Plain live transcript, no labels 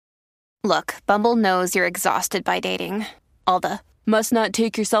Look, Bumble knows you're exhausted by dating. All the must not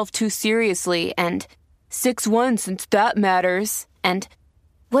take yourself too seriously and 6'1" since that matters. And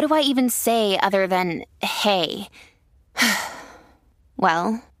what do I even say other than hey?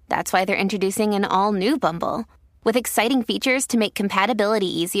 Well, that's why they're introducing an all-new Bumble with exciting features to make compatibility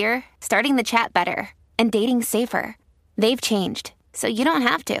easier, starting the chat better, and dating safer. They've changed, so you don't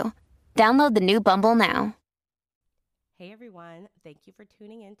have to. Download the new Bumble now. Hey everyone, thank you for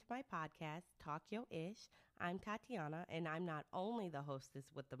tuning in to my podcast, Talk Yo Ish. I'm Tatiana, and I'm not only the hostess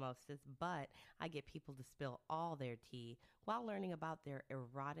with the mostest, but I get people to spill all their tea while learning about their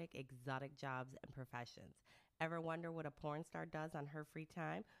erotic, exotic jobs and professions. Ever wonder what a porn star does on her free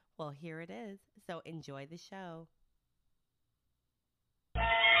time? Well, here it is, so enjoy the show.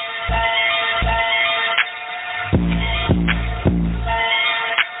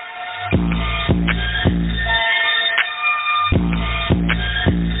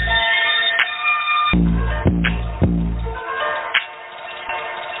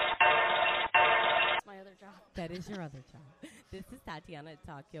 That is your other job. This is Tatiana at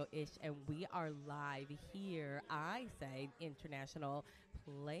Talk Yo Ish, and we are live here. I say International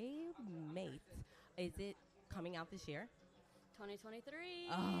Playmates. Is it coming out this year?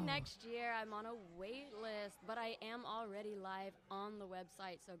 2023. Next year, I'm on a wait list, but I am already live on the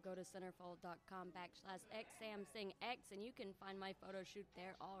website. So go to centerfold.com/xsamsingx, and you can find my photo shoot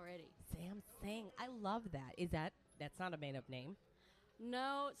there already. Sam Sing. I love that. That's not a made-up name?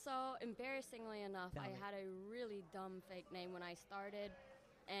 No, so embarrassingly enough, I had a really dumb fake name when I started,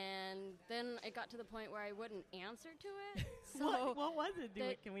 and then it got to the point where I wouldn't answer to it. So what was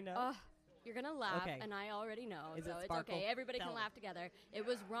it? Can we know? You're going to laugh, Okay. and I already know, Is so it it's Sparkle? okay. Everybody Tell can me. laugh together. It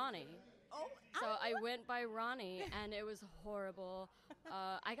was Ronnie. So I went by Ronnie, and it was horrible.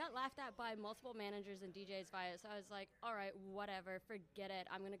 I got laughed at by multiple managers and DJs via it, so I was like, all right, whatever, forget it.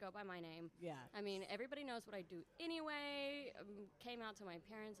 I'm going to go by my name. Yeah. I mean, everybody knows what I do anyway. Came out to my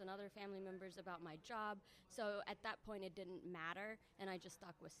parents and other family members about my job. So at that point, it didn't matter, and I just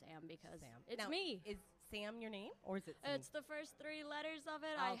stuck with Sam because it's Now, me. Is Sam your name, or is it Sam? It's the first three letters of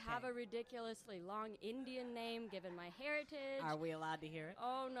it. I have a ridiculously long Indian name given my heritage. Are we allowed to hear it?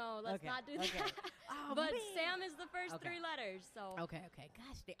 Oh, no, let's not do that. Oh, But man. Sam is the first three letters, so. Okay.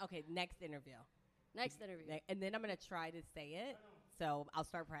 Gosh. Okay, next interview. Next interview. And then I'm going to try to say it, so I'll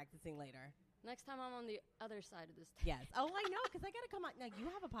start practicing later. Next time I'm on the other side of this table. Yes. Oh, I know, because I got to come on. Now, you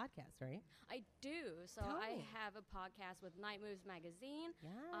have a podcast, right? I do. So Tell I me. have a podcast with Night Moves Magazine.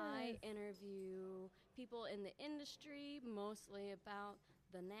 Yes. I interview people in the industry, mostly about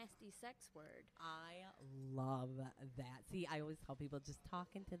the nasty sex word. I love that. See, I always tell people just talk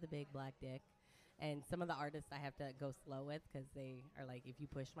into the big black dick. And some of the artists I have to go slow with because they are like, if you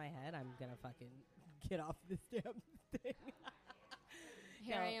push my head, I'm going to fucking get off this damn thing.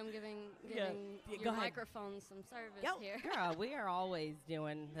 Here I am giving go your ahead. microphone some service Yo, here. girl, we are always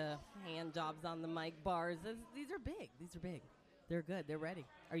doing the hand jobs on the mic bars. These are big. They're good. They're ready.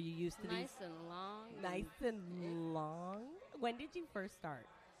 Are you used to Nice these? and long. Nice and long. When did you first start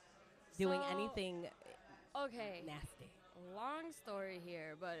doing So, anything Okay. nasty? Long story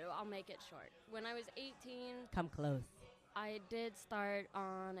here, but I'll make it short. When I was 18, Come close. I did start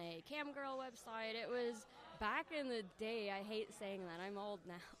on a cam girl website. It was back in the day. I hate saying that. I'm old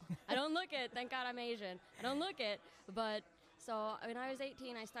now. I don't look it. Thank God I'm Asian. I don't look it. But so when I was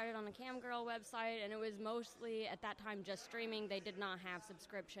 18, I started on a cam girl website, and it was mostly at that time just streaming. They did not have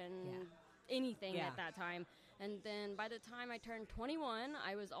subscription, anything at that time. And then by the time I turned 21,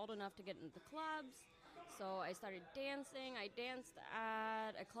 I was old enough to get into the clubs. So I started dancing. I danced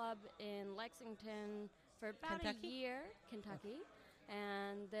at a club in Lexington for about Kentucky? a year, Kentucky.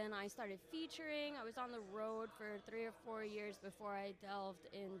 And then I started featuring. I was on the road for 3 or 4 years before I delved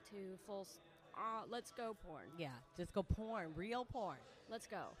into full let's go porn. Yeah, just go porn, real porn. Let's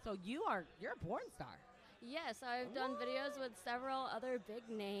go. So you're a porn star. Yes, I've done videos with several other big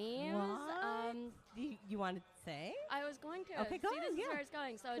names. What? You want to say? I was going to. Okay, go See, ahead, this is yeah. where it's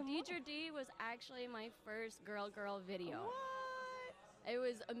going. So Come Deidre D was actually my first girl video. What? It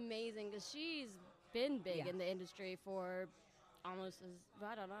was amazing because she's been big Yeah. in the industry for almost,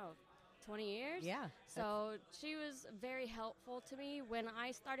 20 years? Yeah. So she was very helpful to me. When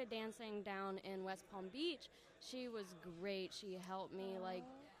I started dancing down in West Palm Beach, she was great. She helped me,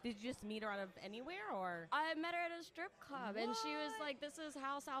 Did you just meet her out of anywhere, or? I met her at a strip club, and she was like, this is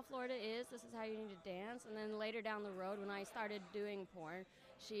how South Florida is. This is how you need to dance. And then later down the road, when I started doing porn,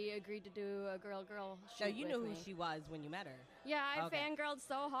 she agreed to do a girl shoot So you with knew me. who she was when you met her. Yeah, I Okay. fangirled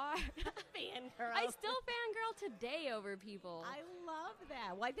so hard. Fangirl. I still fangirl today over people. I love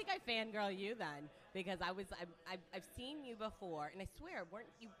that. Well, I think I fangirl you then because I've seen you before, and I swear,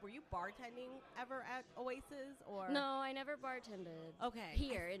 were you bartending ever at Oasis or No, I never bartended. Okay.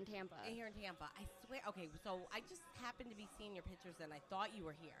 Here in Tampa. Here in Tampa. I swear. Okay, so I just happened to be seeing your pictures, and I thought you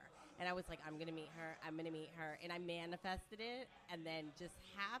were here, and I was like, I'm gonna meet her, and I manifested it, and then just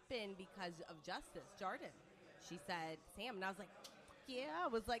happened because of Justice Jordan. She said Sam, and I was like, yeah, I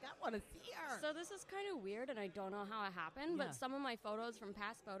was like, I want to see her. So this is kind of weird, and I don't know how it happened, Yeah. but some of my photos from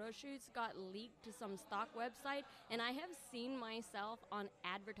past photo shoots got leaked to some stock website, and I have seen myself on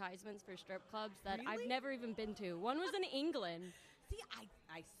advertisements for strip clubs that I've Really? never even been to. One was in England. See,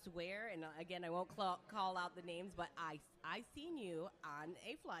 I swear, and again, I won't call out the names, but I seen you on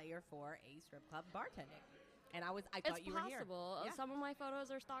a flyer for a strip club bartending, and I thought It's you were here. possible. Yeah. Some of my photos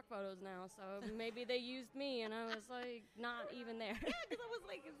are stock photos now, so maybe they used me, and I was like, not even there. Yeah, because I was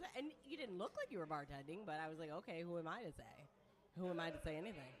like, and you didn't look like you were bartending, but I was like, okay, who am I to say? Who am I to say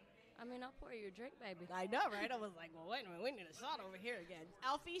anything? I mean, I'll pour you a drink, baby. I know, right? I was like, well, wait a minute, we need a shot over here again.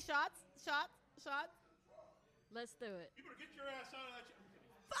 Alfie, shots. Let's do it. You better get your ass out of that.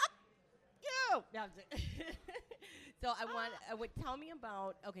 Fuck you. No, I'm just- so I would tell me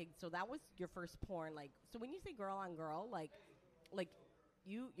about. Okay, so that was your first porn. Like, so when you say girl on girl, like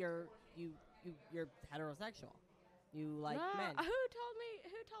you're heterosexual. You like No, men. Who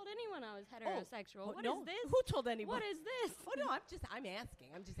told anyone I was heterosexual? Oh, What no. is this? Who told anyone? What is this? Oh no, I'm just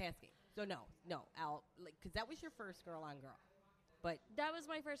asking. So no, Al, like, because that was your first girl on girl, but That was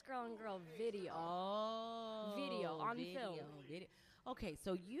my first girl on girl video. Video, on film. Video. Okay,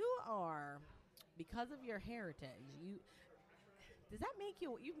 so you are, because of your heritage, does that make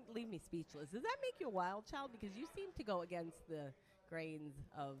you? You leave me speechless. Does that make you a wild child? Because you seem to go against the grains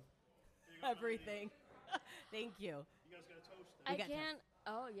of everything. Thank you. You guys got a toast? I got can't.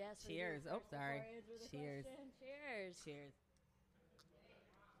 Oh, yes. we do. Cheers. Oh, First, before sorry. I answer the Cheers. question. Cheers. Cheers.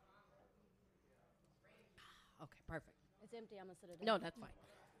 Okay, perfect. It's empty. I'm going to sit it down. No, that's fine.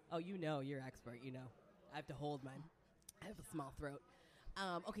 Oh, you're expert. I have to hold mine. I have a small throat.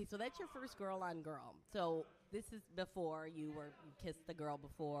 Okay, so that's your first girl on girl. So this is before you kissed the girl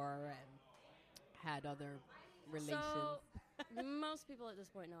before and had other relations. So, most people at this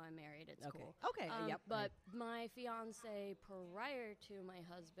point know I'm married. It's Okay. cool. Okay, yep. But my fiance prior to my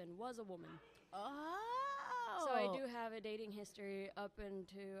husband was a woman. Oh. So I do have a dating history up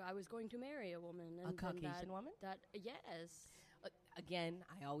into I was going to marry a woman. And A then Caucasian woman? Yes. Again,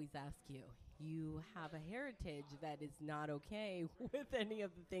 I always ask you. You have a heritage that is not okay with any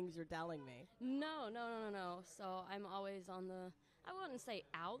of the things you're telling me. No. So I'm always on the, I wouldn't say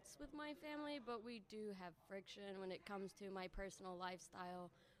outs with my family, but we do have friction when it comes to my personal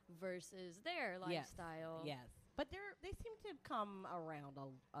lifestyle versus their lifestyle. Yes. But they seem to come around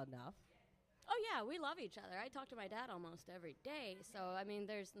enough. Oh, yeah, we love each other. I talk to my dad almost every day. So, I mean,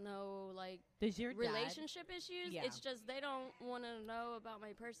 there's no, Does your dad? relationship issues. Yeah. It's just they don't want to know about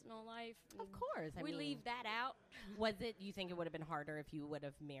my personal life. Of course. I we mean, leave that out. Was it, you think it would have been harder if you would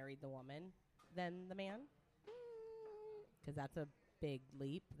have married the woman than the man? Because that's a big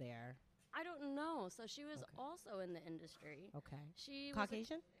leap there. I don't know. So she was Okay. also in the industry. Okay. She was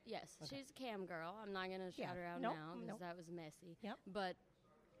Caucasian? yes, Okay. she's a cam girl. I'm not going to shout her out Nope, now because nope. that was messy. Yep. But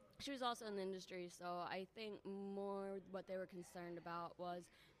she was also in the industry, so I think more what they were concerned about was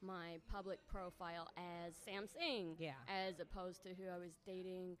my public profile as Sam Singh, Yeah. as opposed to who I was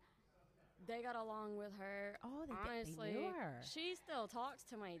dating. They got along with her. Oh, they honestly, knew her. she still talks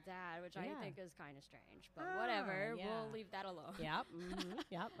to my dad, which I Yeah. think is kind of strange. But Ah, whatever, yeah. we'll leave that alone. Yep.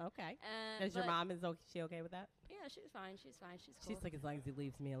 Yep. Okay. But Does your mom, she okay with that? Yeah, she's fine. She's fine. She's cool. She's like, as long as he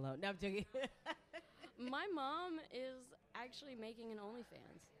leaves me alone. No, I'm joking. My mom is actually making an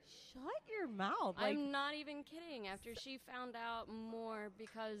OnlyFans. Shut your mouth. I'm not even kidding. After she found out more,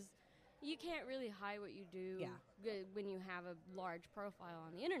 because you can't really hide what you do Yeah. when you have a large profile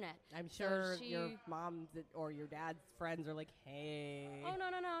on the internet. I'm So sure she- your mom's or your dad's friends are like, hey. Oh, no,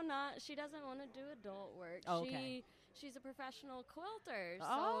 not. She doesn't want to do adult work. Oh, okay. She's a professional quilter, so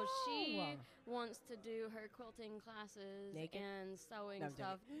Oh. she wants to do her quilting classes Naked? and sewing No, I'm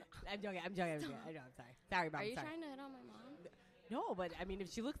stuff. I'm joking. I'm joking. I know. I'm sorry. Sorry, Mom. Are you sorry. trying to hit on my mom? No, but I mean,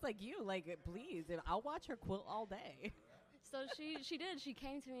 if she looks like you, please, I'll watch her quilt all day. So she did. She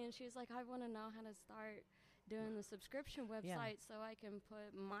came to me and she was like, I want to know how to start doing the subscription website Yeah. so I can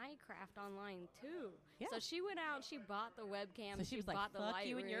put my craft online too. Yeah. So she went out, she bought the webcam, So she was like, bought the fuck light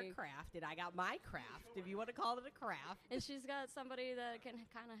you and your rig, craft, and I got my craft, if you want to call it a craft. and she's got somebody that can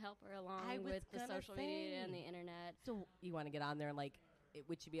kind of help her along I was with the gonna social media say. and the internet. So you want to get on there and,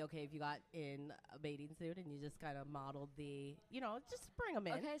 would you be okay if you got in a bathing suit and you just kind of modeled the, just bring them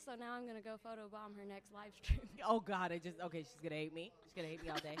in? Okay, so now I'm gonna go photobomb her next live stream. Oh God, she's gonna hate me. She's gonna hate me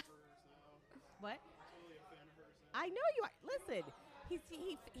all day. What? I know you are. Listen, he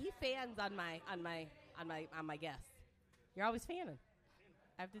fans on my guests. You're always fanning.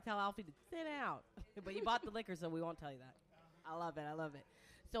 I have to tell Alfie to sit out, but you bought the liquor, so we won't tell you that. I love it.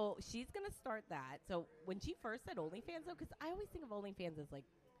 So she's gonna start that. So when she first said OnlyFans, though, because I always think of OnlyFans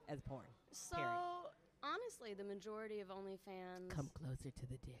as porn. So period. honestly, the majority of OnlyFans Come closer to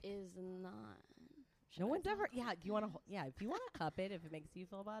the dick. is not. No one's ever. Yeah. Do you want to? Yeah. If you want to cup it, if it makes you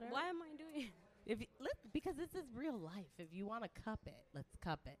feel better. Why am I doing it? Because this is real life. If you want to cup it, let's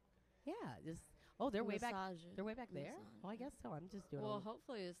cup it. Yeah. Just. Oh, they're way back. They're way back there. Massage. Oh, I guess so. I'm just doing. Well,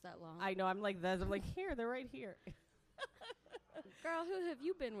 hopefully it's that long. I know. I'm like this. I'm like here. They're right here. Girl, who have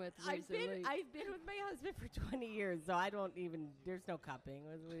you been with recently? I've been with my husband for 20 years, so I don't even. There's no cupping.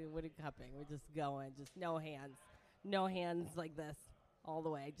 What is cupping? We're just going. Just no hands like this all the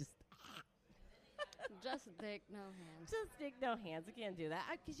way. Just dick, no hands. Just dick, no hands. I can't do that.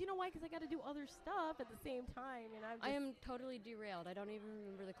 Because you know why? Because I got to do other stuff at the same time. And I am totally derailed. I don't even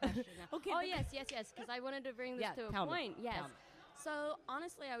remember the question now. Okay. Oh, yes. Because I wanted to bring this to a point. Yes. Tell me. So,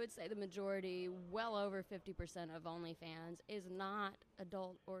 honestly, I would say the majority, well over 50% of OnlyFans, is not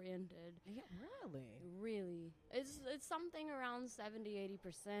adult-oriented. Yeah, really? Really. It's something around 70-80%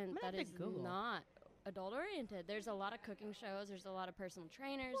 that is not adult-oriented. There's a lot of cooking shows. There's a lot of personal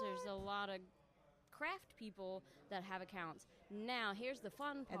trainers. What? There's a lot of craft people that have accounts. Now, here's the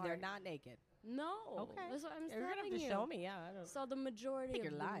fun part. And they're not naked. No. Okay. That's what I'm You're telling going to have you. to show me, yeah. I don't So the majority of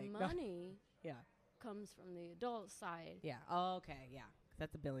the money yeah. comes from the adult side. Yeah. Oh, okay. Yeah. 'Cause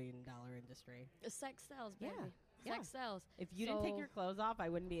that's a $1 billion industry. Sex sells, baby. Yeah. Sex sells. If you didn't take your clothes off, I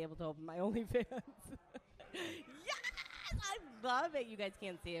wouldn't be able to open my OnlyFans. Yes! I love it. You guys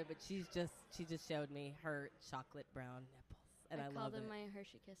can't see it, but she just showed me her chocolate brown nipples. And I call love them it. my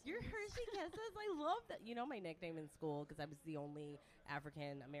Hershey Kisses. Your Hershey Kisses. I love that. You know my nickname in school because I was the only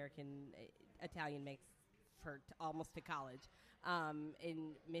African American Italian mix for almost to college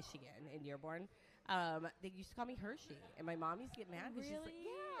in Michigan, in Dearborn. They used to call me Hershey, and my mom used to get mad because she's like,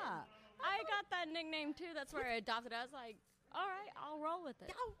 yeah. I got that nickname too. That's where I adopted it. I was like, all right, I'll roll with it.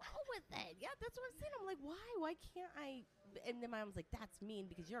 Yeah, I'll roll with it. Yeah, that's what I'm saying. I'm like, why? Why can't I? And then my mom's like, that's mean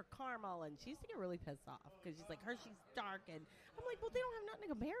because you're a caramel. And she used to get really pissed off because she's like, Hershey's dark. And I'm like, well, they don't have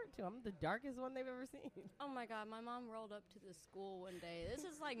nothing to compare it to. I'm the darkest one they've ever seen. Oh, my God. My mom rolled up to the school one day. This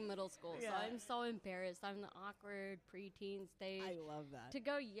is like middle school, Yeah. so I'm so embarrassed. I'm the awkward preteen stage. I love that. To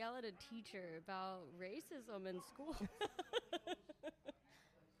go yell at a teacher about racism in school. I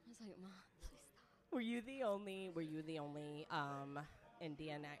was like, Mom, please stop. Were you the only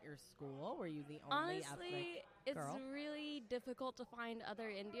Indian at your school? Were you the only Honestly, ethnic girl? it's really difficult to find other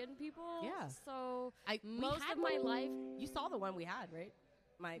Indian people. Yeah. So most of my life. You saw the one we had, right?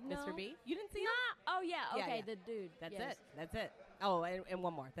 Mr. B. You didn't see him? Oh yeah. Yeah, Okay, yeah. the dude. That's yes. it. That's it. Oh, and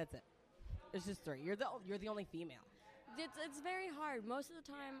one more. That's it. There's just 3. You're the only female. It's very hard. Most of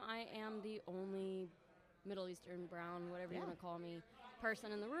the time, I am the only Middle Eastern, brown, whatever you want to call me,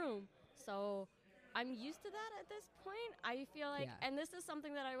 person in the room. So I'm used to that at this point. I feel like, and this is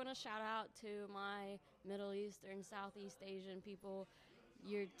something that I want to shout out to my Middle Eastern, Southeast Asian people.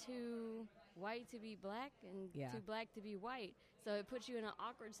 You're too white to be black and too black to be white. So it puts you in an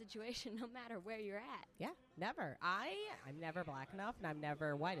awkward situation no matter where you're at. Yeah, never. I'm never black enough and I'm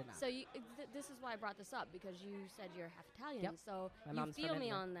never white enough. So this is why I brought this up, because you said you're half Italian. Yep. So My you feel me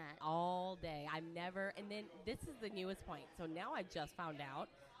on that. All day. I'm never, and then this is the newest point. So now I just found out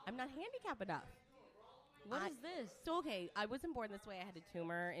I'm not handicapped enough. What is this? So, okay, I wasn't born this way. I had a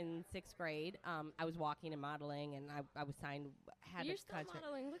tumor in 6th grade. I was walking and modeling, and I was signed. You're still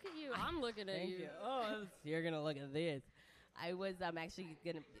modeling. Look at you. I'm looking at you. Oh, you're going to look at this. I was actually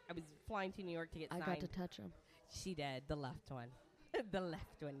I was flying to New York to get signed. I got to touch him. She did. The left one. The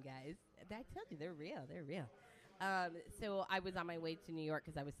left one, guys. I told you, they're real. They're real. So I was on my way to New York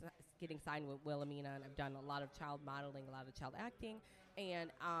because I was getting signed with Wilhelmina, and I've done a lot of child modeling, a lot of child acting. And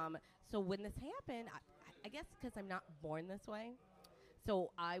so when this happened, I guess because I'm not born this way,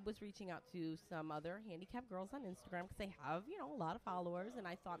 so I was reaching out to some other handicapped girls on Instagram because they have, a lot of followers, and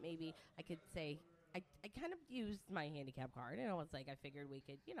I thought maybe I could say, I kind of used my handicap card, and it's like I figured we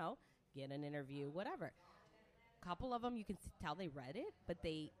could, get an interview, whatever. A couple of them, you can tell they read it, but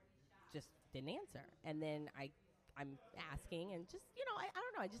they just didn't answer. And then I'm asking, and just, I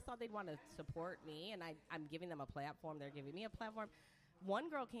don't know, I just thought they'd want to support me, and I'm giving them a platform, they're giving me a platform.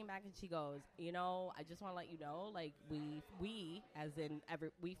 One girl came back and she goes, I just want to let you know, like, we as in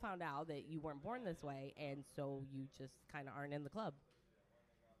we found out that you weren't born this way, and so you just kind of aren't in the club.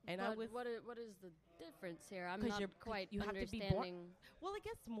 And but I was what is the difference here? I'm 'Cause not you're- quite you have to be born- understanding. well, I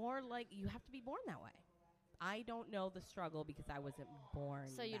guess more like you have to be born that way. I don't know the struggle because I wasn't born.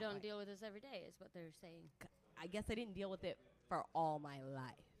 So you that don't way. deal with this every day, is what they're saying. I guess I didn't deal with it for all my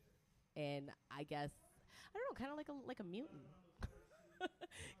life, and I guess I don't know, kind of like a mutant.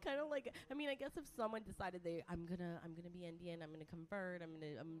 Kind of like, I mean, I guess if someone decided I'm gonna be Indian, I'm gonna convert, I'm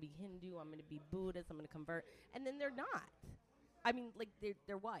gonna be Hindu, I'm gonna be Buddhist, I'm gonna convert, and then they're not. I mean, like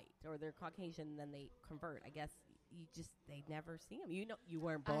they're white or they're Caucasian, and then they convert. I guess they never see them. You know, you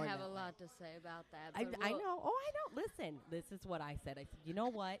weren't born. I have that a way. lot to say about that. I but know. we'll- Oh, I know. Listen, this is what I said. I said, you know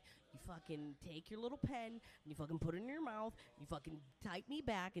what? You fucking take your little pen and you fucking put it in your mouth. You fucking type me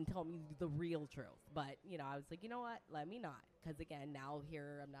back and tell me the real truth. But, you know, I was like, you know what? Let me not. Because, again, now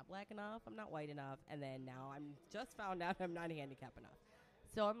here I'm not black enough. I'm not white enough. And then now I'm just found out I'm not handicapped enough.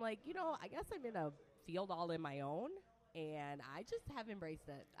 So I'm like, you know, I guess I'm in a field all in my own. And I just have embraced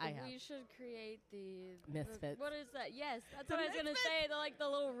it. I have. We should create the Misfits. What is that? Yes, that's The what I was gonna say. The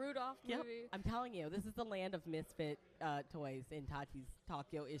little Rudolph Yep. movie. I'm telling you, this is the land of misfit toys in Tati's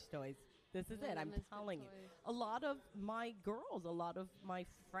Tokyo-ish toys. This is Land it. of I'm misfit telling you. toys. A lot of my girls, a lot of my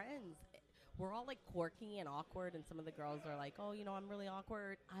friends, we're all like quirky and awkward, and some of the girls are like, "Oh, you know, I'm really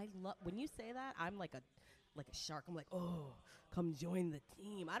awkward." I love when you say that. I'm like a shark. I'm like, "Oh, come join the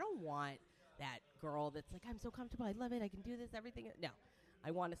team." I don't want that girl that's like, I'm so comfortable, I love it, I can do this, everything. No, I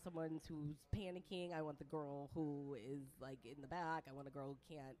want someone who's panicking. I want the girl who is like in the back. I want a girl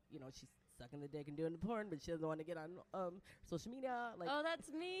who can't, you know, she's sucking the dick and doing the porn, but she doesn't want to get on social media. Like, Oh, that's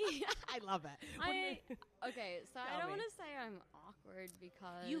me. I love it. Okay, so I Tell don't me. want to say I'm awkward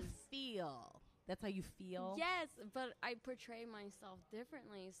because You feel. That's how you feel. yes, but I portray myself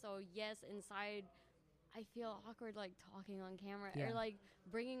differently. So yes, inside I feel awkward like talking on camera Yeah. or like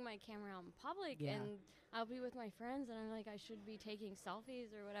bringing my camera out in public Yeah. and I'll be with my friends and I'm like I should be taking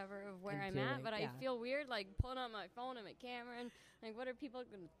selfies or whatever of where And I'm at, doing- but yeah. I feel weird like pulling out my phone and my camera and like what are people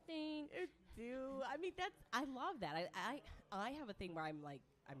gonna think? I mean, I love that. I have a thing where I'm like,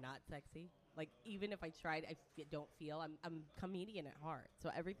 I'm not sexy. Like, even if I tried, don't feel. I'm comedian at heart, so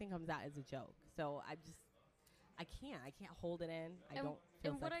everything comes out as a joke. So I can't hold it in. I don't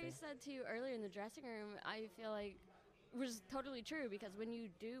feel And what I sexy. said to you earlier in the dressing room, I feel like was totally true because when you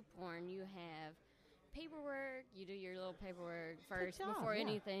do porn, you have paperwork. You do your little paperwork first job, before yeah.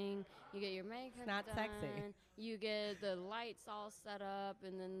 anything. You get your makeup not done. sexy. You get the lights all set up,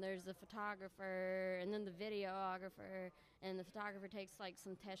 and then there's the photographer, and then the videographer, and the photographer takes like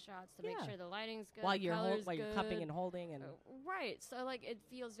some test shots to make Yeah. sure the lighting's good, While the you're color's cupping good. and holding and Right, so like it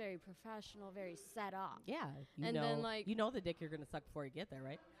feels very professional, very set up. yeah, you And know, then, like- you know the dick you're gonna suck before you get there,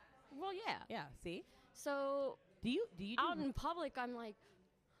 right? Well, yeah. Yeah. See, So do you out in public, I'm like,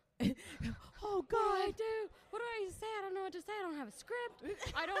 oh what do I God. do? What do I say? I don't know what to say. I don't have a script.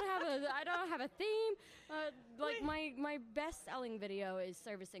 I don't have a theme. Like my best selling video is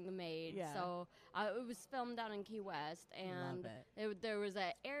servicing the maid. Yeah. So it was filmed down in Key West, and Love there was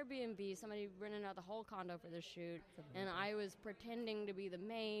an Airbnb. Somebody rented out the whole condo for the shoot, and I was pretending to be the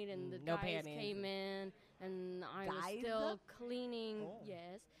maid, and the no guys panties. came in, and I was Guys? still cleaning. Oh.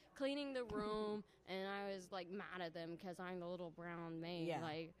 Yes. Cleaning the room, and I was like mad at them because I'm the little brown maid. Yeah.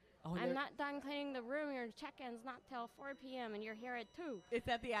 Like, Oh, I'm not done cleaning the room. Your check-in's not till 4 p.m. and you're here at 2. Is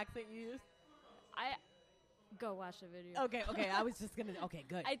that the accent you use? I go watch the video. Okay. I was just gonna. Okay,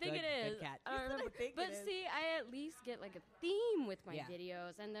 good. I think good, it is. Good cat. I don't remember. think But it is. see, I at least get like a theme with my Yeah.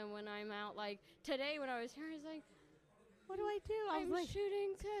 videos, and then when I'm out, like today when I was here, I was like, What do I do? I was I'm like,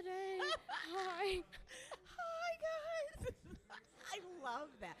 shooting today. Hi. hi guys. I love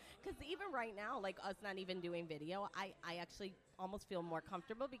that because even right now, like us not even doing video, I actually almost feel more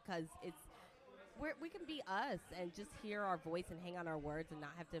comfortable because we can be us and just hear our voice and hang on our words and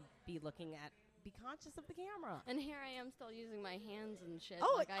not have to be conscious of the camera. And here I am still using my hands and shit.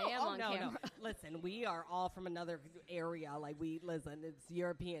 Oh, like I am on no, camera. no. Listen, we are all from another area. Like it's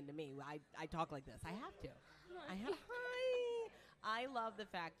European to me. I talk like this. I have to. Hi. I love the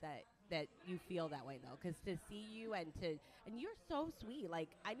fact that you feel that way though, because to see you and you're so sweet. Like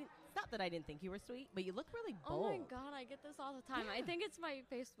it's not that I didn't think you were sweet, but you look really bold. Oh my God, I get this all the time. I Yeah. think it's my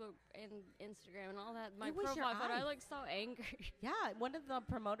Facebook and Instagram and all that. My It was your profile photo. I eyes. look so angry. Yeah, one of the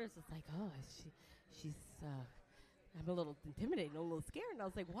promoters was like, "Oh, she's I'm a little intimidated, a little scared." And I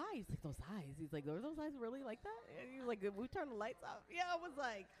was like, "Why?" He's like, "Those eyes." He's like, "Are those eyes really like that?" And he's like, "We turn the lights off." Yeah, I was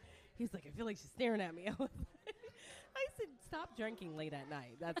like, he's like, "I feel like she's staring at me." I was like, I said, stop drinking late at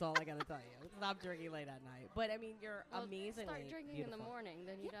night. That's all I got to tell you. Stop drinking late at night. But, I mean, you're amazingly Start drinking beautiful. in the morning,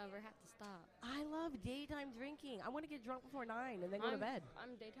 then you never have to stop. I love daytime drinking. I want to get drunk before 9 and then go to bed.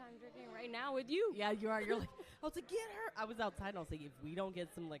 I'm daytime drinking right now with you. Yeah, you are. You're like, I was like, get her. I was outside and I was like, if we don't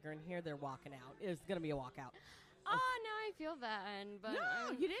get some liquor in here, they're walking out. It's going to be a walkout. Oh, now I feel bad. But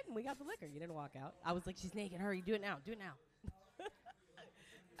No, you didn't. We got the liquor. You didn't walk out. I was like, she's naked. Hurry, do it now. Do it now.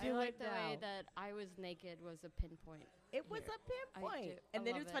 I like the way that I was naked was a pinpoint. It was here. a pinpoint. I And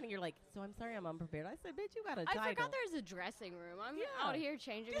then love it was funny. You're like, so I'm sorry I'm unprepared. I said, bitch, you got a title. I forgot there's a dressing room. I'm out here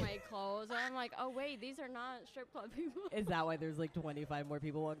changing my clothes. And I'm like, oh, wait, these are not strip club people. Is that why there's like 25 more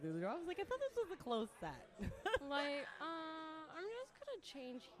people walking through the door? I was like, I thought this was a closed set. Like, I'm just going to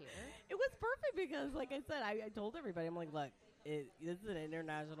change here. It was perfect because, like I said, I told everybody, I'm like, look, this is an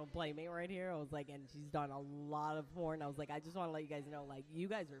international playmate right here. I was like, and she's done a lot of porn. I was like, I just want to let you guys know, like, you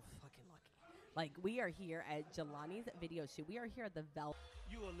guys are fucking lucky. Like, we are here at Jelani's video shoot. We are here at the Velvet.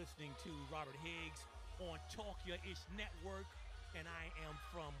 You are listening to Robert Higgs on Talk Your Ish Network, and I am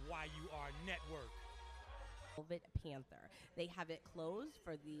from YUR Network. Velvet Panther. They have it closed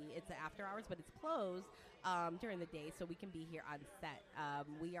for it's after hours, but it's closed during the day, so we can be here on set.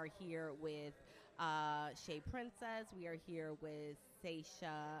 We are here with Shea Princess. We are here with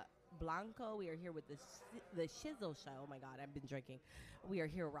Seisha Blanco. We are here with the Shizzle Show. Oh my God, I've been drinking. We are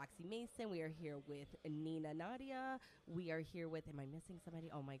here with Roxy Mason. We are here with Nina Nadia. We are here with, am I missing somebody?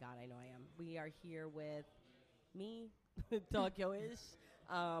 Oh my God, I know I am. We are here with me, Tokyo-ish.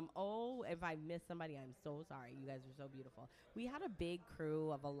 If I missed somebody, I'm so sorry. You guys are so beautiful. We had a big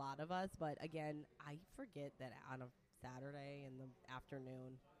crew of a lot of us, but again, I forget that on a Saturday in the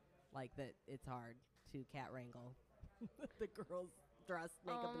afternoon, like that it's hard to cat wrangle the girls dress,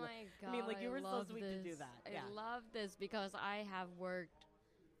 makeup. Oh my God. I mean, like, you were so love sweet to do that. I love this because I have worked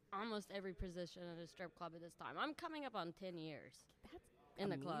almost every position at a strip club at this time. I'm coming up on 10 years. That's in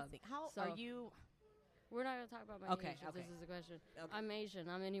amazing. the club. How So- are you? We're not going to talk about my age if okay. this is a question. Okay. I'm Asian.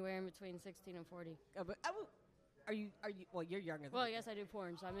 I'm anywhere in between 16 and 40. Are you? Well, you're younger than Well, me. yes, I do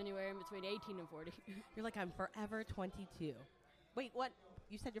porn, so I'm anywhere in between 18 and 40. You're like, I'm forever 22. Wait, what?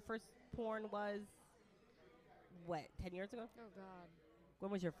 You said your first porn was, what, 10 years ago? Oh, God. When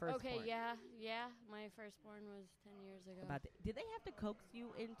was your first Okay, porn? yeah. My first porn was 10 years ago. Did they have to coax you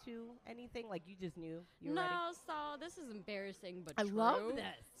into anything? Like, you just knew you were No, ready? so this is embarrassing, but I true. love this.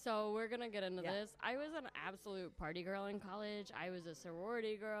 So we're going to get into Yeah. this. I was an absolute party girl in college. I was a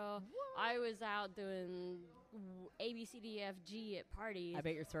sorority girl. I was out doing A, B, C, D, F, G at parties. I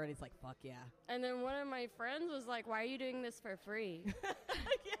bet your sorority's like, fuck yeah. And then one of my friends was like, why are you doing this for free?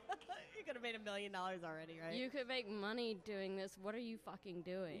 Yeah, you could have made $1 million already, right? You could make money doing this. What are you fucking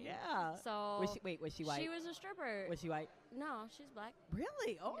doing? Yeah. So Was she white? She was a stripper. Was she white? No, she's black.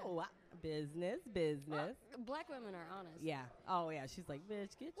 Really? Oh, Yeah. wow. Business. Black women are honest. Yeah. Oh, yeah. She's like,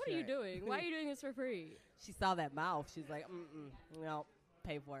 bitch, get What are you doing? Why are you doing this for free? She saw that mouth. She's like, no,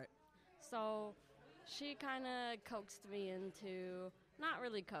 pay for it. So she kind of coaxed me into, not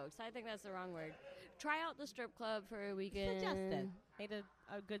really coaxed, I think that's the wrong word. Try out the strip club for a weekend. Suggested. Made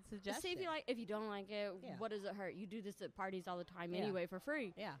a good suggestion. See if you like. If you don't like it, Yeah. what does it hurt? You do this at parties all the time Yeah. anyway for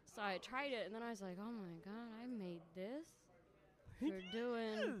free. Yeah. So I tried it, and then I was like, oh my God, I made this for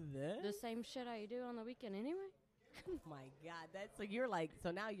doing the same shit I do on the weekend anyway. Oh my God. So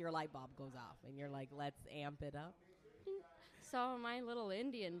now your light bulb goes off and you're like, let's amp it up. So my little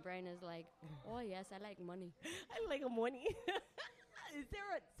Indian brain is like, oh yes, I like money. I like a money.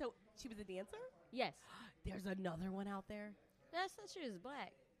 So she was a dancer? Yes. There's another one out there? That's that she was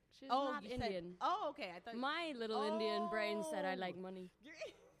black. She's not you Indian. Said, okay. I thought My little Indian brain said I Oh. like money.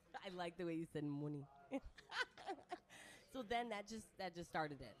 I like the way you said money. So then that just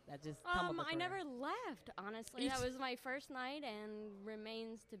started it. That just tumbled the I career. never left, honestly. That was my first night and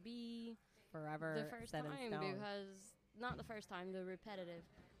remains to be forever the first set in time stone. because not the first time, the repetitive.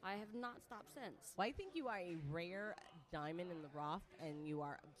 I have not stopped since. Well, I think you are a rare diamond in the rough, and you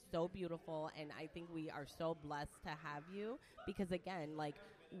are so beautiful, and I think we are so blessed to have you because, again, like,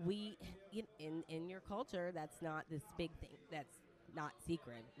 we, in your culture, that's not this big thing. That's not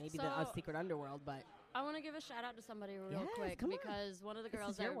secret. Maybe the So- secret underworld, but I want to give a shout out to somebody real Yes, quick come on. because one of the this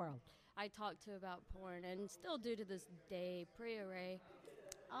girls is your that world. I talked to about porn and still do to this day, Priya Ray.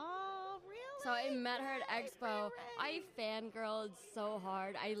 Oh, really? So I met her at Ray, Expo. Ray, I fangirled so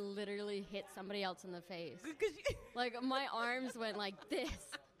hard. I literally hit somebody else in the face. Like my arms went like this.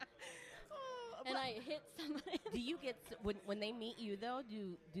 And I hit somebody. Do you get when they meet you though?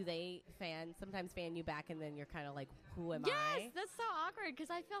 Do they sometimes fan you back, and then you're kind of like, who am I? Yes, that's so awkward because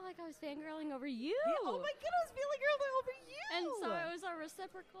I felt like I was fangirling over you. Yeah, oh my goodness, feeling girl over you. And so it was a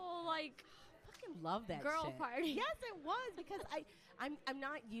reciprocal, like, fucking love that girl shit. party. Yes, it was because I'm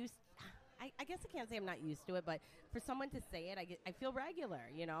not used. I guess I can't say I'm not used to it, but for someone to say it, I feel regular,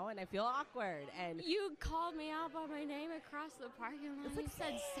 you know, and I feel awkward. And You called me out by my name across the parking lot. It's You like,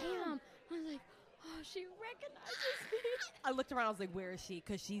 said Sam. I was like, oh, she recognizes me. I looked around. I was like, "Where is she?"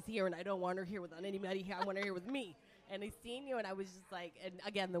 Because she's here, and I don't want her here without anybody here. I want her here with me. And I seen you, and I was just like, and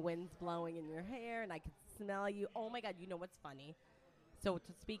again, the wind's blowing in your hair, and I could smell you. Oh my God! You know what's funny? So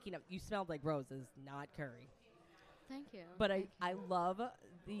speaking of, you smelled like roses, not curry. Thank you. But Thank I you. love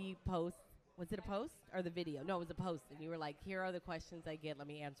the post. Was it a post or the video? No, it was a post, and you were like, "Here are the questions I get. Let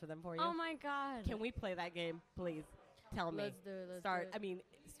me answer them for you." Oh my God. Can we play that game, please? Tell me. Let's do it. Start. Do it. I mean,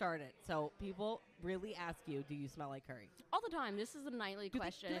 start it. So people really ask you, "Do you smell like curry?" All the time. This is a nightly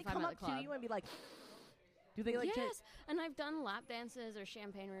question Do they if I'm come at up the club. to you and be like, "Do they like?" Yes, and I've done lap dances or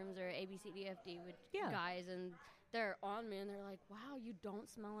champagne rooms or ABCDFD with Yeah. guys, and they're on me, and they're like, "Wow, you don't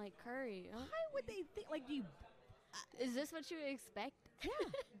smell like curry." Why would they think like you? Is this what you expect? Yeah.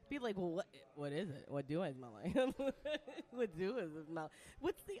 Be like, well, what is it? What do I smell like? What do I smell?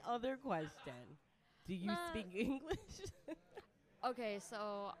 What's the other question? Do you speak English? Okay,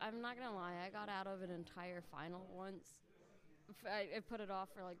 so I'm not gonna lie. I got out of an entire final once. I put it off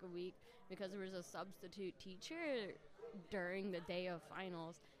for like a week because there was a substitute teacher during the day of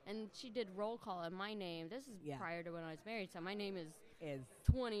finals, and she did roll call in my name. This is Yeah. prior to when I was married, so my name is Is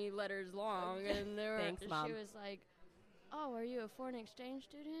 20 letters long, and Thanks, Mom. she was like, "Oh, are you a foreign exchange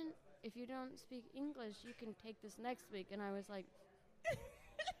student? If you don't speak English, you can take this next week." And I was like,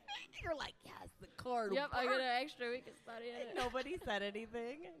 you're like, yes, the card. "Yep, I got an extra week of studying it." Nobody said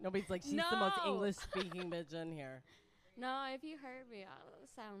anything. Nobody's like, she's the most No. English speaking bitch in here. No, if you heard me, I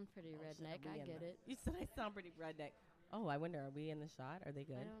sound pretty Oh, shit, redneck. are we I in get the- it. You said I sound pretty redneck. Oh, I wonder, are we in the shot? Are they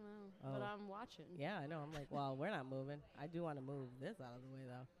good? I don't know, Oh. but I'm watching. Yeah, I know. I'm like, well, we're not moving. I do want to move this out of the way,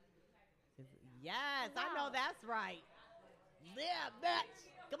 though. Yes, I know Wow. that's right. Yeah,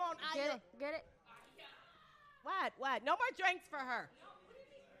 bitch. Come on, Get Aya. it? Get it? What? What? No more drinks for her.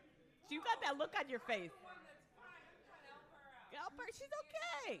 So you got that look on your face. Help her. She's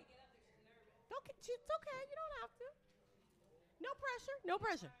okay. Okay, she's okay. You don't have to. No pressure. No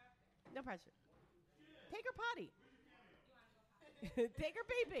pressure. No pressure. Take her potty. Take her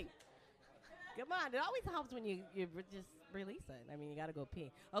pee-pee. Come on. It always helps when you just release it. I mean, you got to go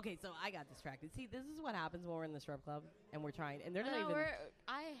pee. Okay, so I got distracted. See, this is what happens when we're in the strip club and we're trying. And they're not even...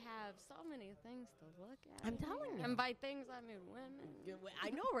 I have so many things to look at. I'm telling you. And by things, I mean women. I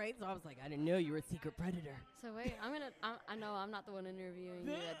know, right? So I was like, I didn't know you were a secret predator. So wait, I know I'm not the one interviewing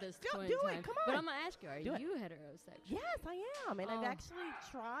you at this Do point it, in time. come But on. I'm going to ask you, are Do it. you heterosexual? Yes, I am, and I've Oh, actually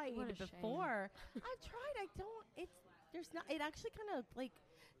tried what a shame. before. I've tried. I don't. There's not. It actually kind of like,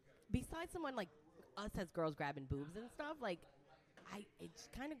 besides someone like us as girls grabbing boobs and stuff, like, it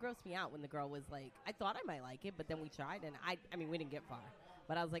kind of grossed me out when the girl was like, I thought I might like it, but then we tried, and I mean, we didn't get far,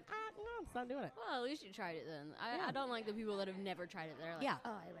 but I was like, no, I'm not doing it. Well, at least you tried it then. Yeah. I don't like the people that have never tried it. They're like, Yeah.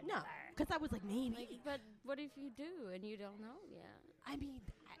 oh, I would No, never. because I was like, maybe. Like, but what if you do and you don't know yet?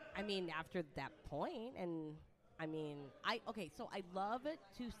 I mean, after that point, and I mean, so I love it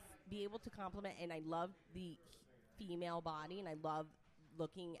to be able to compliment, and I love the female body, and I love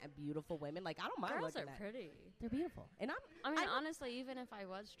looking at beautiful women. Like, I don't mind Girls looking are at. pretty. They're beautiful, and I mean, I'm- honestly, even if I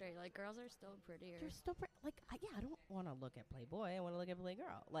was straight, like, girls are still prettier. You're still I don't want to look at Playboy. I want to look at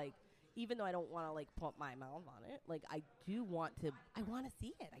Playgirl. Like, even though I don't want to like put my mouth on it, like I do want to. I want to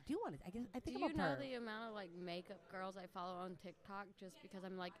see it. I do want to. I think Do I'm you a know perv. the amount of, like, makeup girls I follow on TikTok just because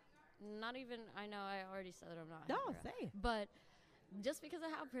I'm, like, not even, I know I already said that I'm not No, hetero, say. but just because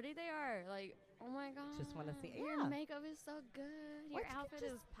of how pretty they are, like, oh my god, Just wanna see- your yeah. makeup is so good, Or your you can outfit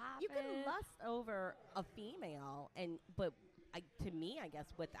just- is popping. You can lust over a female, but to me, I guess,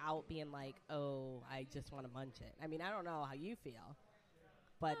 without being like, oh, I just want to munch it. I mean, I don't know how you feel,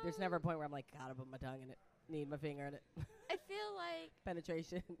 but there's never a point where I'm like, gotta put my tongue in it, need my finger in it. I feel like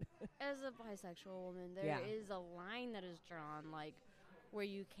Penetration. as a bisexual woman, there is Yeah. a line that is drawn, like, where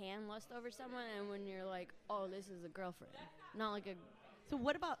you can lust over someone, and when you're like, oh, this is a girlfriend, not like a. So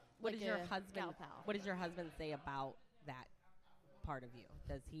what about what Like does your a husband? gal pal. What does your husband say about that part of you?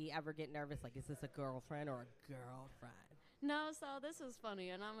 Does he ever get nervous? Like, is this a girlfriend or a girlfriend? No, so this is funny,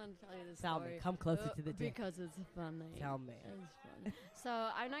 and I'm gonna tell you this Tell story. me. Come closer to the dick. because it's funny. Tell me. It's fun. So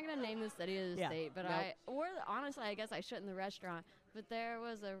I'm not gonna name the city or the Yeah. state, but Nope. honestly, I guess I shouldn't. The restaurant, but there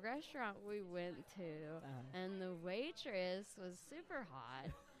was a restaurant we went to, and the waitress was super hot,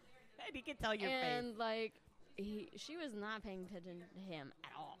 And he can tell your and face. like. She was not paying attention to him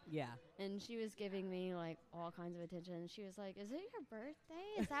at all. Yeah. And she was giving me, like, all kinds of attention. She was like, is it your birthday?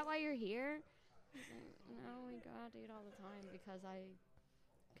 Is that why you're here? I was like, no, we go out to eat all the time because I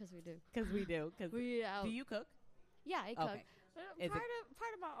Because we do. Because we do. Cause do you cook? Yeah, I cook. Okay.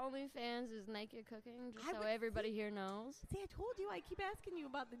 Part of my OnlyFans is naked cooking, just so everybody here knows. See, I told you, I keep asking you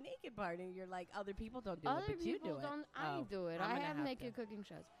about the naked part, and you're like, other people don't do Other it, but you do it. I do it. I have naked cooking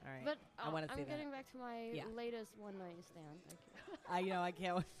shows. All right. But I'm getting back to my latest one-night stand. Thank you. I know, I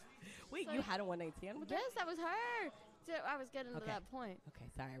can't. Wait, you had a one-night stand with her? Yes, that was her. So I was getting to that point. Okay,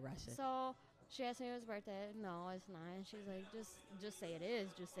 sorry, I rushed it. So she asked me if it was birthday. No, it's not. And she's like, just say it is.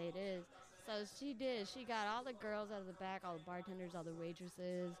 Just say it is. So she did. She got all the girls out of the back, all the bartenders, all the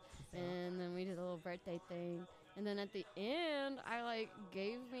waitresses, and then we did a little birthday thing. And then at the end, I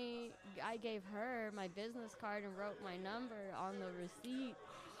gave her my business card and wrote my number on the receipt.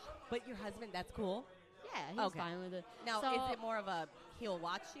 But your husband, that's cool? Yeah, he's fine with it. Now, is it more of a he'll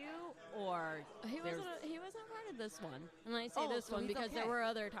watch you, or he wasn't part of this one? And I say this one because there were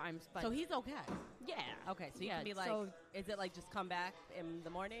other times. But so he's okay. Yeah. Okay, so you can be like, is it like just come back in the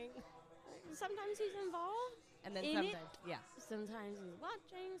morning? Sometimes he's involved. And then sometimes he's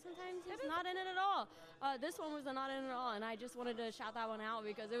watching. Sometimes he's not in it at all. This one was not in it at all, and I just wanted to shout that one out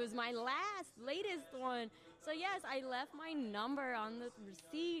because it was my latest one. So yes, I left my number on the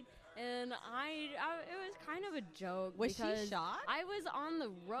receipt, and it was kind of a joke. Was she shocked? I was on the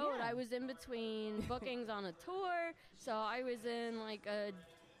road. Yeah. I was in between bookings on a tour, so I was in like a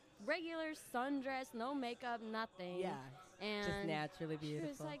regular sundress, no makeup, nothing. Yeah. And just naturally beautiful.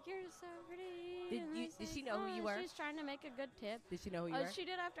 She was like, "You're so pretty." Did she know who you were? She's trying to make a good tip. Did she know who you were? She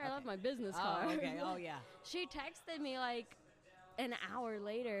did after I left my business card. Oh, okay. Oh, yeah. She texted me like an hour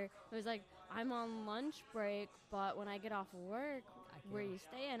later. It was like, "I'm on lunch break, but when I get off work, where you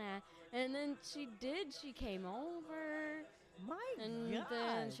staying at?" And then she did. She came over. My God. And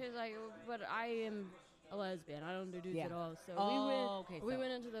then she was like, "But I am a lesbian. I don't do dudes at all." So we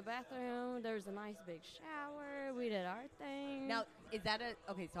went into the bathroom. There was a nice big shower. We did our thing. Now, is that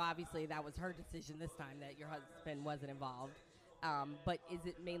so obviously that was her decision this time that your husband wasn't involved. But is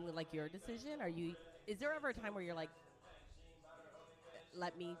it mainly like your decision? Is there ever a time where you're like,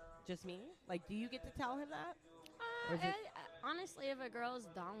 just me? Like, do you get to tell him that? Honestly, if a girl's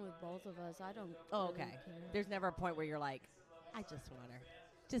down with both of us, I don't really care. There's never a point where you're like, I just want her.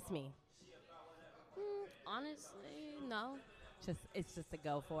 Just me. Honestly, no. It's just a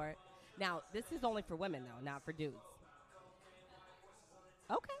go for it. Now, this is only for women, though, not for dudes.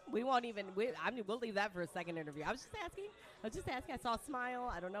 Okay. We won't even, we'll leave that for a second interview. I was just asking. I saw a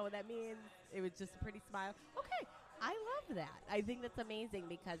smile. I don't know what that means. It was just a pretty smile. Okay. I love that. I think that's amazing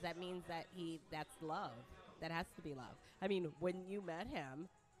because that means that that's love. That has to be love. I mean, when you met him.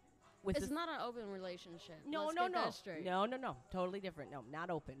 It's not an open relationship. No. That straight. No. Totally different. No, not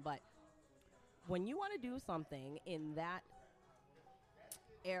open. But when you want to do something in that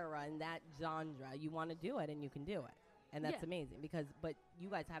era, in that genre, you want to do it and you can do it. And that's amazing but you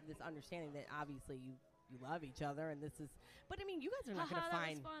guys have this understanding that obviously you love each other and this is, but I mean, you guys are not going to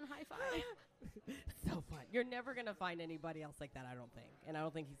find. That was fun. High five. So fun. You're never going to find anybody else like that, I don't think. And I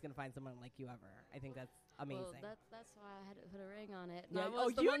don't think he's going to find someone like you ever. I think that's amazing. Well, that's why I had to put a ring on it. Yeah. I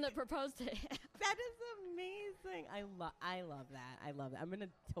was the one that proposed to him. That is amazing. I love that. I love that. I'm going to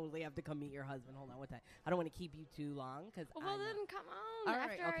totally have to come meet your husband. Hold on one time. I don't want to keep you too long. Well, then come on.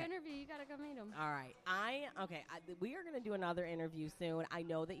 After our interview, you got to go meet him. All right. We are going to do another interview soon. I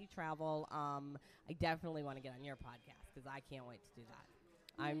know that you travel. I definitely want to get on your podcast because I can't wait to do that.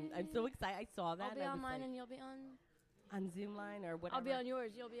 I'm so excited. I saw that. I'll be on mine and you'll be on Zoom line or whatever. I'll be on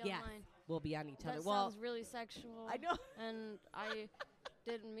yours. You'll be on mine. We'll be on each other. That sounds really sexual. I know. And I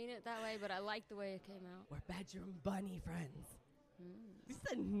didn't mean it that way, but I like the way it came out. We're bedroom bunny friends. You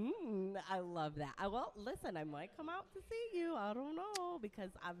said, I love that. Well, listen, I might come out to see you. I don't know because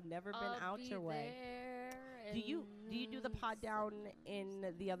I've never been out your way. Do you do the pod down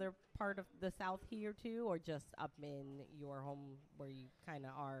in the other part of the South here too, or just up in your home where you kind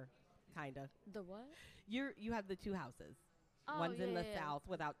of are? Kind of. The what? You have the two houses. One's in the South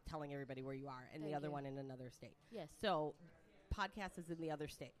without telling everybody where you are, and the other one in another state. Yes. So, podcast is in the other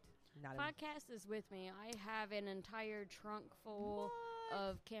state. Podcast is with me. I have an entire trunk full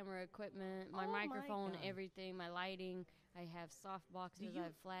of camera equipment, my microphone, everything, my lighting. I have soft boxes. I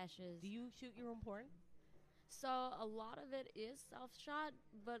have flashes. Do you shoot your own porn? So a lot of it is self-shot,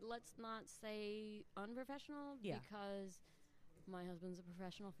 but let's not say unprofessional because my husband's a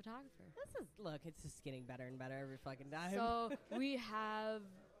professional photographer. It's just getting better and better every fucking time. So we have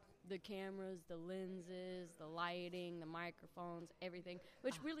the cameras, the lenses, the lighting, the microphones, everything,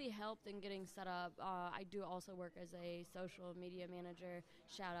 which really helped in getting set up. I do also work as a social media manager.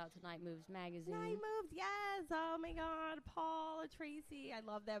 Shout out to Night Moves Magazine. Night Moves, yes. Oh, my God. Paul, Tracy, I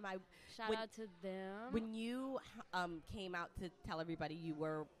love them. Shout out to them. When you came out to tell everybody you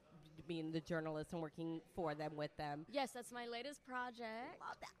were being the journalist and working for them, with them. Yes, that's my latest project.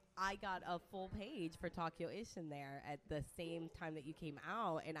 Love that. I got a full page for Tokyo-ish in there at the same time that you came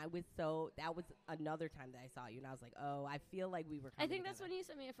out, and that was another time that I saw you, and I was like, oh, I feel like we were coming I think that's together. when you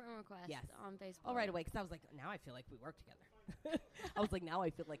sent me a friend request on Facebook. Oh, right away, because I was like, now I feel like we work together. I was like, now I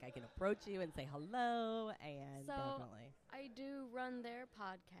feel like I can approach you and say hello, and So, definitely. I do run their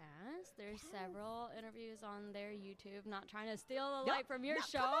podcast. There's several interviews on their YouTube. Not trying to steal the light from your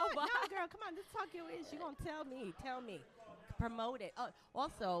show. Come on, but no, girl, come on. This Tokyo-ish. You're going to tell me. Promote it.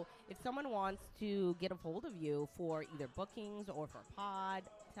 Also, if someone wants to get a hold of you for either bookings or for pod,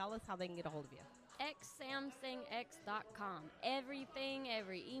 tell us how they can get a hold of you. xsamsungx.com. Everything,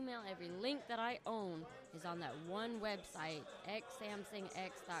 every email, every link that I own is on that one website,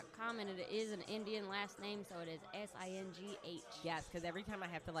 xsamsungx.com, and it is an Indian last name, so it is Singh. Yes, because every time I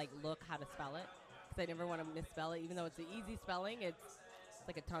have to look how to spell it, because I never want to misspell it, even though it's an easy spelling, it's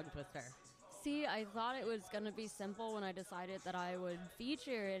like a tongue twister. See, I thought it was going to be simple when I decided that I would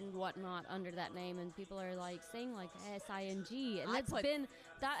feature and whatnot under that name, and people are saying Sing, and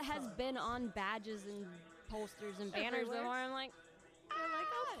that has been on badges and posters and banners Everywhere. before. I'm like,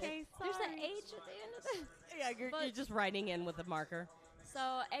 Okay, there's an H at the end of this. Yeah, you're just writing in with a marker.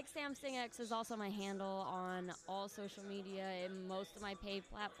 So xsamsungx is also my handle on all social media and most of my paid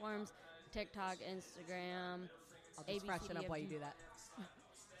platforms, TikTok, Instagram. I'll just freshen up while you do that.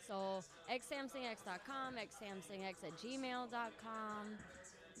 So xsamsungx.com, xsamsungx@gmail.com,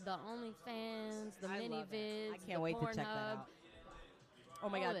 the OnlyFans, the I love mini it. vids, I can't wait to check that out. Oh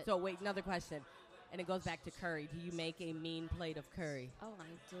my All of God. it. So wait, another question. And it goes back to curry. Do you make a mean plate of curry? Oh, I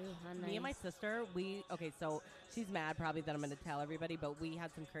do, honey. Me and my sister, so she's mad probably that I'm going to tell everybody, but we had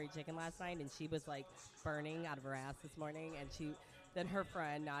some curry chicken last night, and she was burning out of her ass this morning, and then her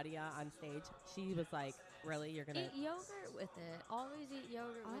friend Nadia on stage, she was like, really, you're going to... Eat yogurt with it. Always eat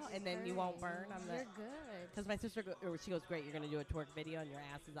yogurt with it. And then you won't burn on the... You're good. Because my sister, she goes, great, you're going to do a twerk video and your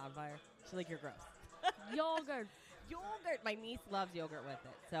ass is on fire. She's like, you're gross. Yogurt. Yogurt. My niece loves yogurt with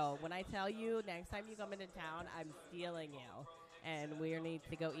it. So when I tell you, next time you come into town, I'm stealing you. And we need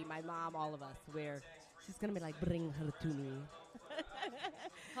to go eat. My mom, all of us. She's going to be like, bring her to me.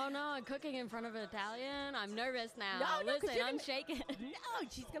 Oh, no, cooking in front of an Italian? I'm nervous now. No, Listen, I'm shaking. No,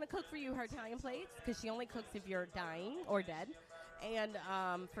 she's going to cook for you her Italian plates because she only cooks if you're dying or dead. And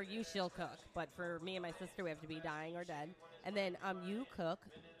for you, she'll cook. But for me and my sister, we have to be dying or dead. And then you cook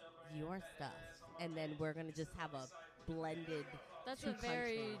your stuff. And then we're going to just have a blended That's a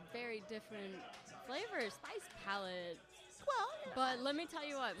very, very different flavor, spice palette. Well, But let me tell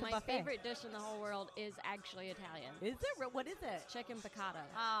you what, a my buffet. favorite dish in the whole world is actually Italian. is it? What is it? Chicken piccata.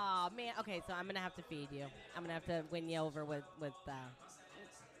 Oh, man. Okay, so I'm going to have to feed you. I'm going to have to win you over with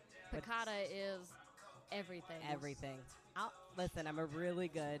Piccata is everything. everything. Listen, I'm a really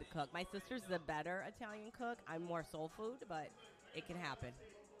good cook. My sister's the better Italian cook. I'm more soul food, but it can happen.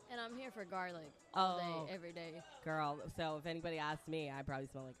 And I'm here for garlic all Oh. day, every day. Girl, so if anybody asks me, I probably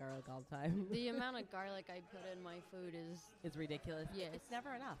smell like garlic all the time. The amount of garlic I put in my food is It's ridiculous. Yes. It's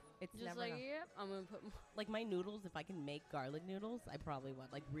never enough. It's just never like, enough. yep, I'm going to put more. Like my noodles, if I can make garlic noodles, I probably would.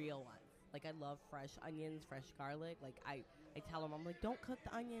 Like real ones. Like I love fresh onions, fresh garlic. Like I tell them, I'm like, don't cook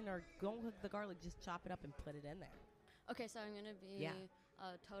the onion or don't cook the garlic. Just chop it up and put it in there. Okay, so I'm going to be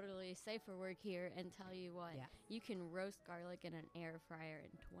totally safe for work here and tell you what. Yeah. You can roast garlic in an air fryer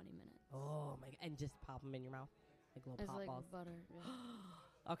in 20 minutes. Oh my God. And just pop them in your mouth. Like little It's pop like balls. butter.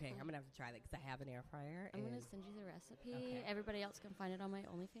 Yeah. Okay, I'm going to have to try that because I have an air fryer. I'm going and to send you the recipe. Okay. Everybody else can find it on my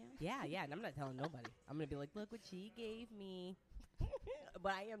OnlyFans. Yeah, and I'm not telling nobody. I'm going to be like, look what she gave me.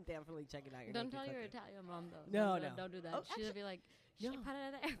 But I am definitely checking out your Don't naked tell your cooking. Italian mom, though. No, Don't do that. Oh, She'll actually- be like, she no. put it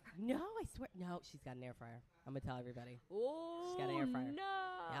in the air fryer. No, I swear. No, she's got an air fryer. I'm going to tell everybody. Oh, She's got an air fryer.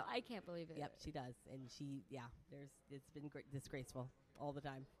 no. Yep. I can't believe it. Yep, she does. And it's been disgraceful all the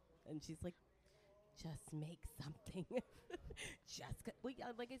time. And she's like, just make something.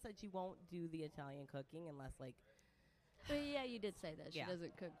 Like I said, she won't do the Italian cooking unless like, But yeah, you did say that. She Yeah.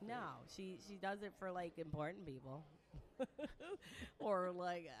 doesn't cook food. no, she does it for like important people. Or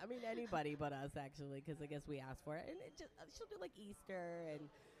like, I mean, anybody but us actually, because I guess we asked for it. And it just, she'll do like Easter, and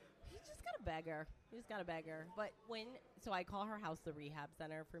you just gotta beg her. You just gotta beg her. But so I call her house the rehab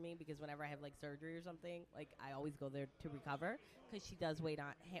center for me, because whenever I have like surgery or something, like I always go there to recover, because she does wait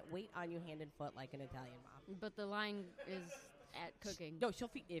on you hand and foot like an Italian mom. But the line is at cooking. No, she'll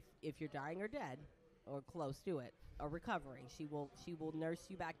feed if you're dying or dead or close to it or recovering. She will nurse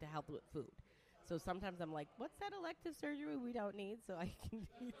you back to health with food. So sometimes I'm like, what's that elective surgery we don't need so I can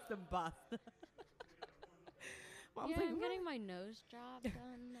eat some bust? Mom's Yeah, like, I'm "What?" getting my nose job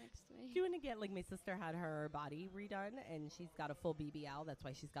done next week. Doing again, like my sister had her body redone, and she's got a full BBL. That's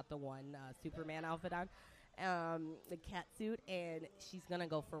why she's got the one Superman outfit on, the cat suit, and she's gonna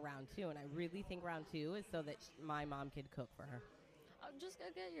go for round 2. And I really think round 2 is so that my mom can cook for her. I'm just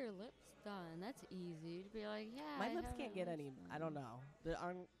gonna get your lips done. That's easy to be like, yeah. My I lips have can't my get lips any. done. I don't know.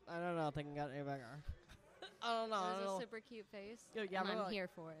 I don't know if they can get any bigger. I don't know. I That don't was know. a super cute face. Yeah, and I'm I'm like- here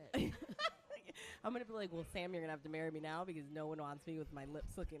for it. I'm gonna be like, well, Sam, you're gonna have to marry me now because no one wants me with my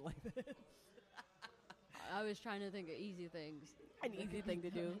lips looking like this. I was trying to think of easy things. An easy thing to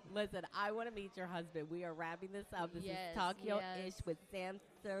do. Listen, I want to meet your husband. We are wrapping this up. This Yes, is Tokyo-ish yes. with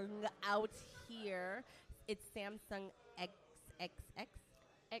Samsung out here. It's Samsung XXX.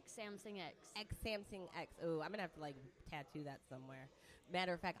 X Samsung X. X Samsung X. Oh, I'm gonna have to like tattoo that somewhere.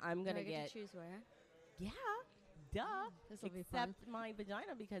 Matter of fact, I'm Do gonna I get get. to choose where? Yeah, duh. This'll be fun. Except my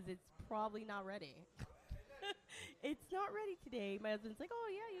vagina because it's probably not ready. It's not ready today. My husband's like, "Oh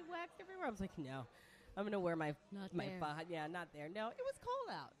yeah, you waxed everywhere." I was like, "No, I'm gonna wear my Not my there. yeah, not there. No, it was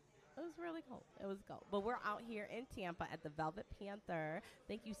cold out. It was really cold. It was cold. But we're out here in Tampa at the Velvet Panther.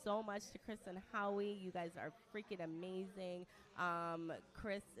 Thank you so much to Chris and Howie. You guys are freaking amazing.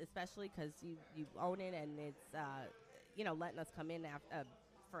 Chris, especially because you own it and it's letting us come in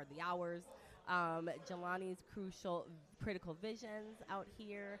for the hours. Jelani's critical visions out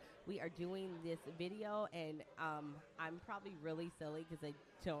here. We are doing this video, and I'm probably really silly because I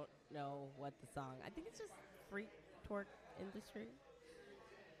don't know what the song. I think it's just Freak Twerk Industry.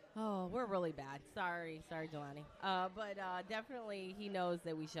 Oh, we're really bad. Sorry, Jelani. But definitely he knows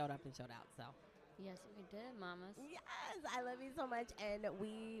that we showed up and showed out. So Yes, we did, mamas. yes, I love you so much, and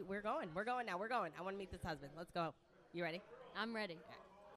we're going. We're going now. We're going. I want to meet this husband. Let's go. You ready? I'm ready. All right.